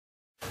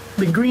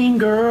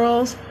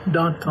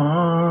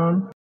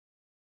thegreen.girls.com.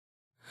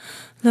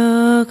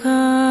 Loka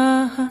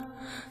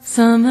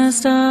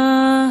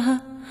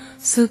samasta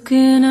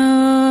sukhino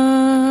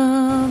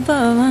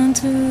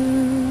bhavantu.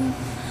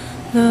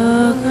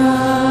 Loka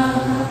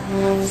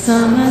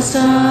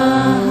samasta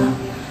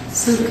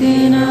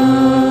sukhino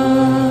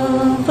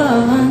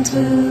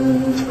bhavantu.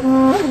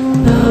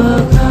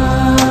 Loka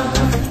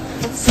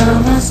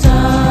samasta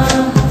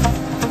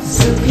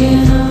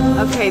sukhino.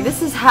 Okay,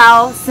 this is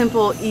how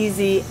simple,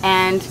 easy,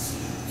 and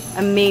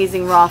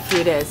amazing raw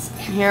food is.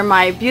 Here are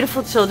my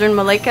beautiful children,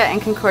 Malika and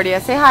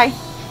Concordia. Say hi.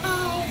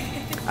 Hi.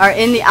 Are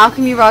in the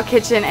Alchemy Raw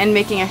kitchen and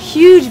making a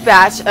huge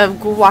batch of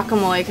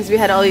guacamole because we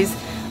had all these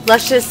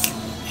luscious,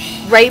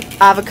 ripe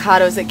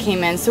avocados that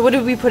came in. So what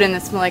did we put in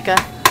this, Malika?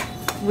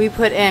 We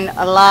put in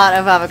a lot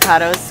of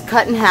avocados,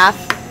 cut in half.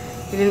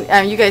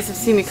 You guys have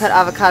seen me cut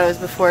avocados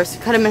before, so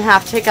cut them in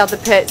half, take out the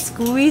pit,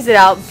 squeeze it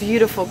out.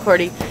 Beautiful,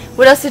 Cordy.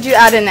 What else did you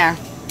add in there?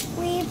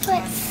 We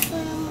put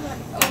some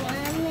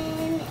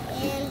lemon,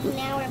 and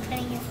now we're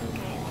putting in some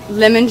garlic.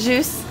 Lemon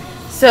juice.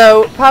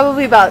 So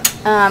probably about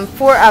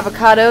 4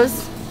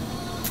 avocados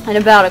and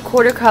about a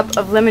 1/4 cup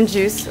of lemon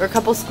juice, or a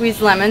couple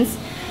squeezed lemons,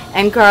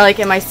 and garlic.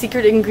 And my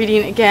secret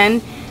ingredient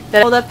again,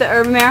 that hold up the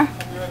herb mare.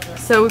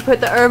 So we put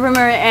the herb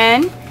mare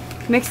in,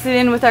 mixed it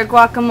in with our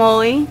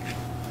guacamole,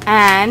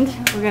 and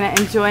we're gonna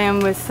enjoy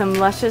them with some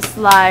luscious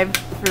live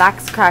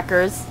flax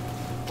crackers,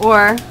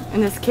 or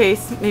in this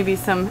case maybe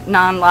some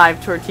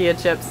non-live tortilla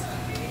chips.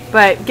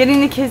 But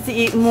getting the kids to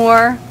eat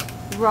more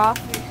raw,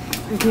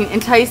 you can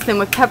entice them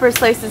with pepper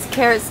slices,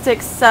 carrot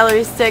sticks,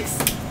 celery sticks,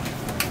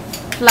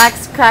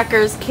 flax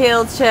crackers,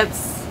 kale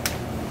chips,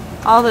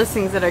 all those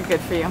things that are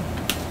good for you.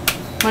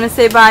 Want to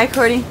say bye,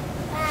 Cordy?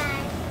 Bye.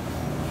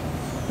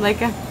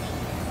 Leka?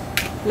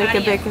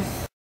 Leka Baker.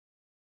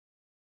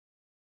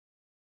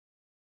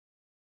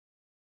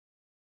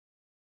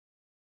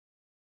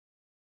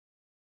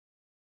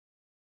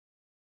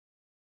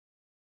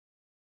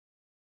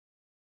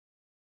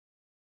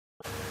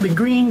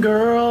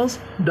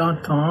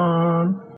 thegreen.girls.com.